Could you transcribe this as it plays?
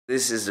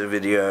This is a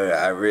video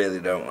I really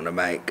don't want to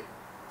make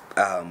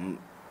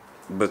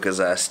because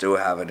I still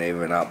haven't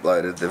even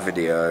uploaded the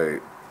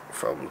video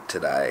from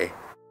today.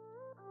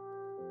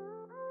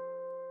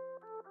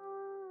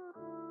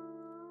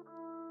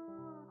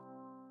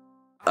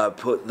 I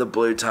put the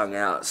blue tongue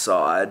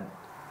outside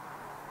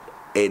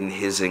in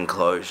his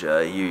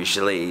enclosure.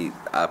 Usually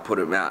I put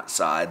him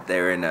outside,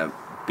 they're in a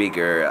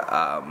bigger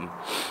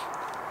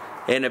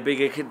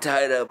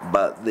container,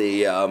 but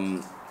the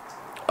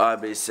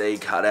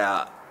IBC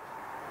cutout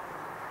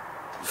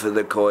for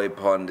the koi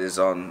pond is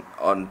on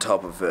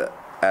top of it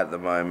at the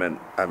moment.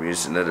 I'm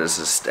using it as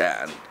a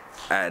stand,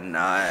 and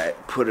I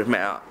put him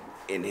out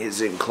in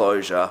his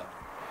enclosure,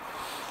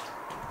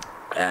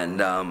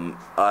 and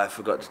I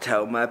forgot to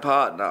tell my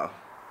partner,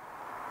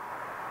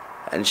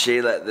 and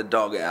she let the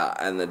dog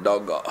out and the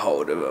dog got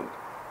hold of him.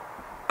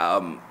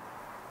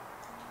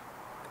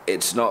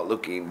 It's not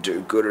looking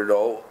too good at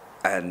all,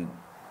 and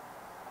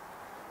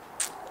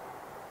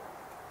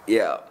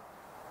yeah.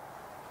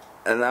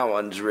 And that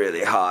one's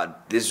really hard.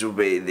 This will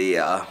be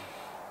the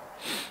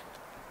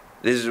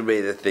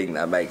thing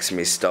that makes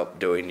me stop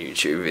doing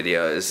YouTube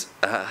videos.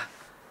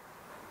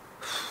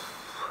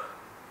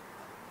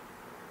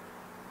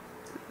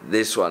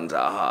 This one's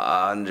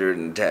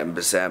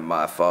 110%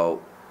 my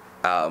fault.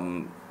 I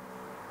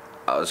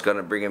was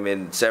gonna bring him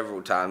in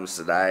several times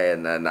today,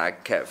 and then I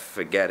kept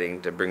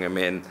forgetting to bring him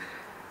in,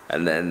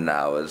 and then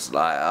I was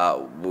like,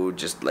 oh, we'll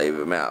just leave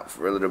him out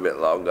for a little bit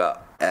longer,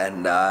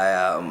 and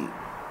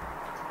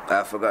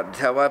I forgot to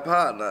tell my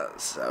partner,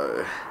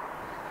 so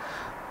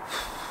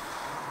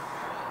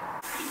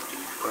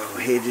well,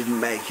 he didn't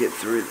make it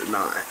through the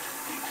night,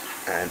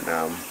 and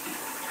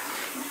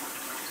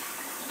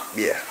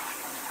yeah,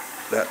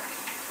 that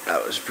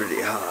was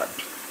pretty hard,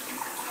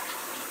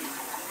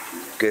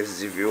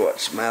 because if you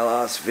watched my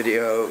last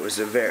video, it was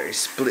a very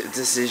split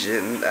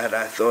decision that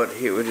I thought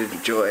he would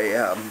enjoy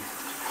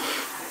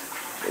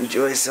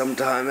some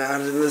time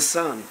out in the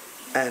sun,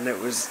 and it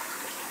was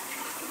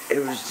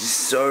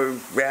just so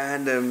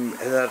random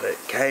that it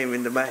came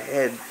into my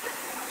head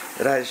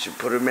that I should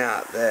put him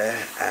out there,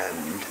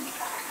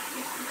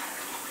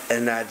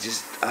 and I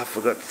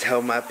forgot to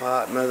tell my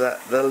partner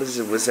that the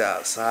lizard was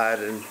outside,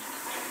 and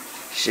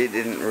she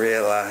didn't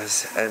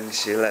realise, and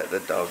she let the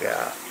dog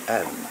out,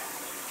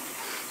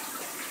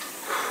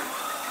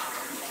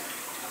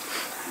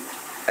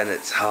 and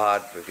it's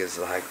hard because,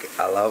 like,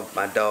 I love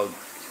my dog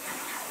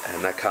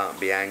and I can't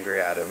be angry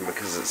at him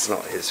because it's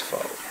not his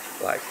fault.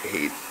 Like,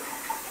 he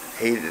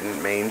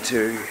didn't mean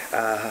to.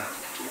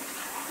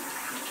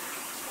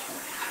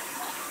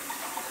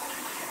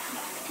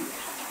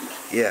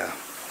 Yeah,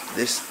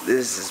 this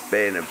has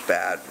been a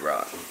bad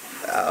run.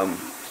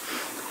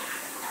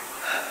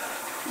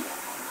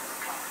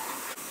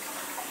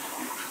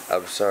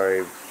 I'm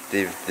sorry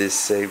if this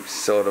seems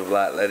sort of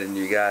like letting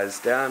you guys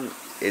down.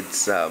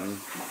 It's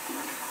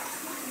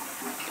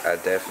I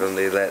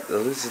definitely let the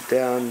lizard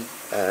down,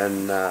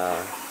 and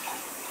I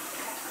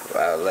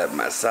let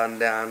my son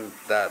down.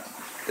 That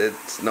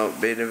it's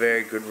not been a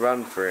very good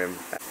run for him.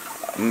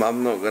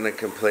 I'm not going to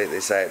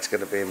completely say it's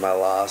going to be my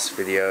last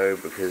video,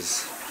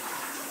 because,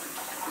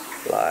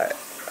 like,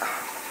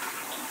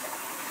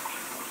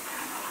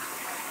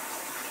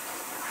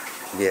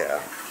 yeah,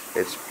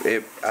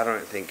 I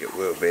don't think it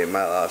will be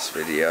my last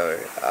video.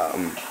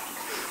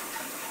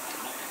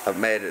 I've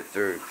made it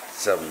through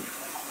some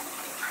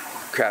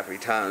crappy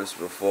times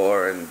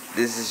before, and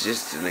this is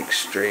just an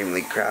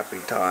extremely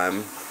crappy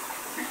time.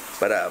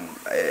 But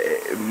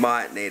it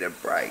might need a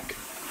break.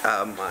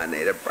 I might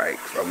need a break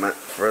from it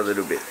for a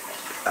little bit.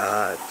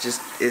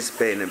 Just, it's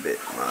been a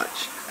bit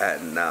much,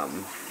 and I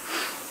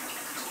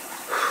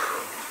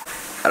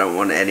don't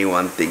want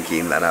anyone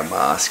thinking that I'm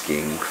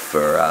asking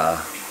for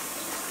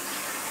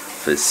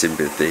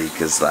sympathy,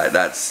 because, like,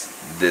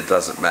 it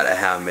doesn't matter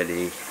how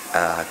many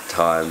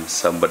times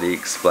somebody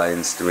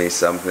explains to me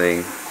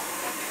something,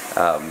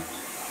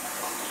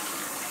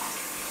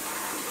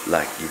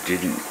 like, you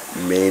didn't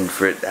mean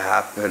for it to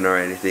happen or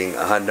anything.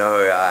 I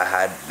know I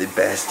had the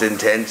best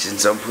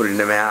intentions on putting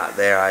them out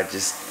there. I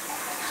just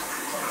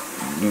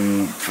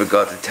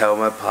forgot to tell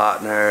my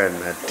partner,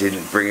 and I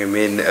didn't bring him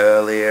in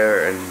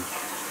earlier, and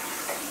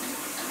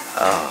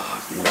oh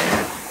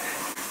man,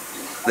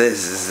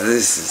 this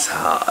is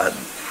hard.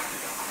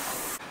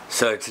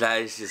 So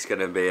today's just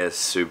gonna be a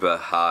super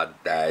hard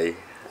day.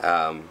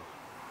 I'm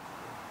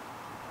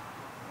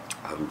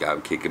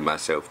kicking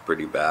myself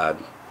pretty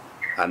bad.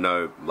 I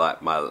know,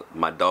 like,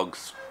 my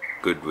dog's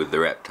good with the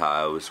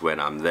reptiles when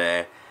I'm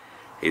there.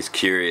 He's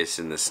curious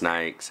in the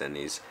snakes, and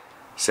he's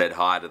said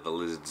hi to the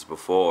lizards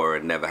before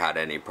and never had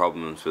any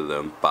problems with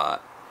them,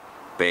 but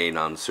being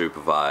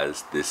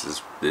unsupervised, this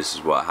is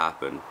what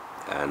happened.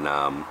 And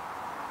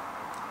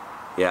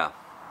yeah.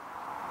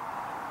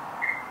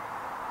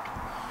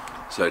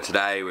 So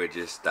today we're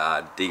just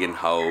digging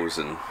holes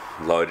and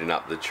loading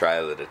up the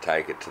trailer to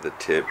take it to the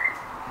tip.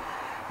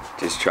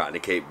 Just trying to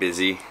keep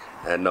busy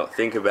and not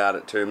think about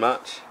it too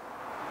much,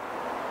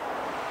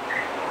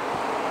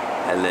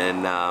 and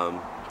then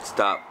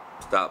start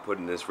start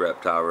putting this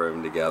reptile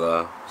room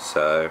together,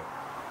 so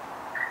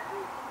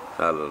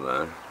I don't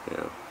know,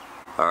 yeah.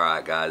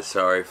 Alright guys,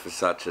 sorry for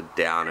such a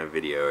downer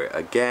video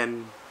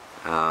again.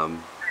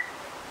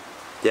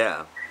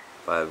 Yeah,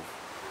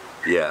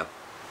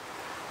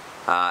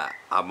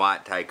 I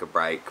might take a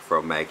break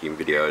from making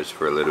videos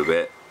for a little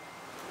bit,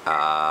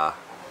 or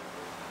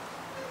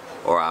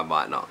I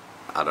might not.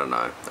 I don't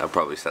know. I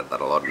probably said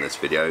that a lot in this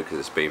video because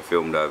it's been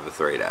filmed over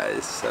 3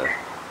 days. So,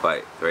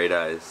 wait, 3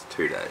 days,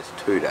 2 days,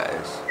 2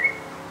 days.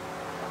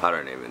 I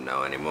don't even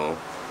know anymore.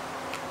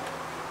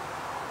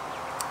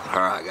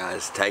 Alright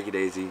guys, take it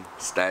easy,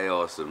 stay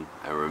awesome,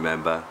 and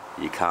remember,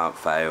 you can't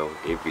fail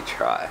if you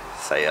try.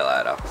 See you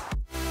later.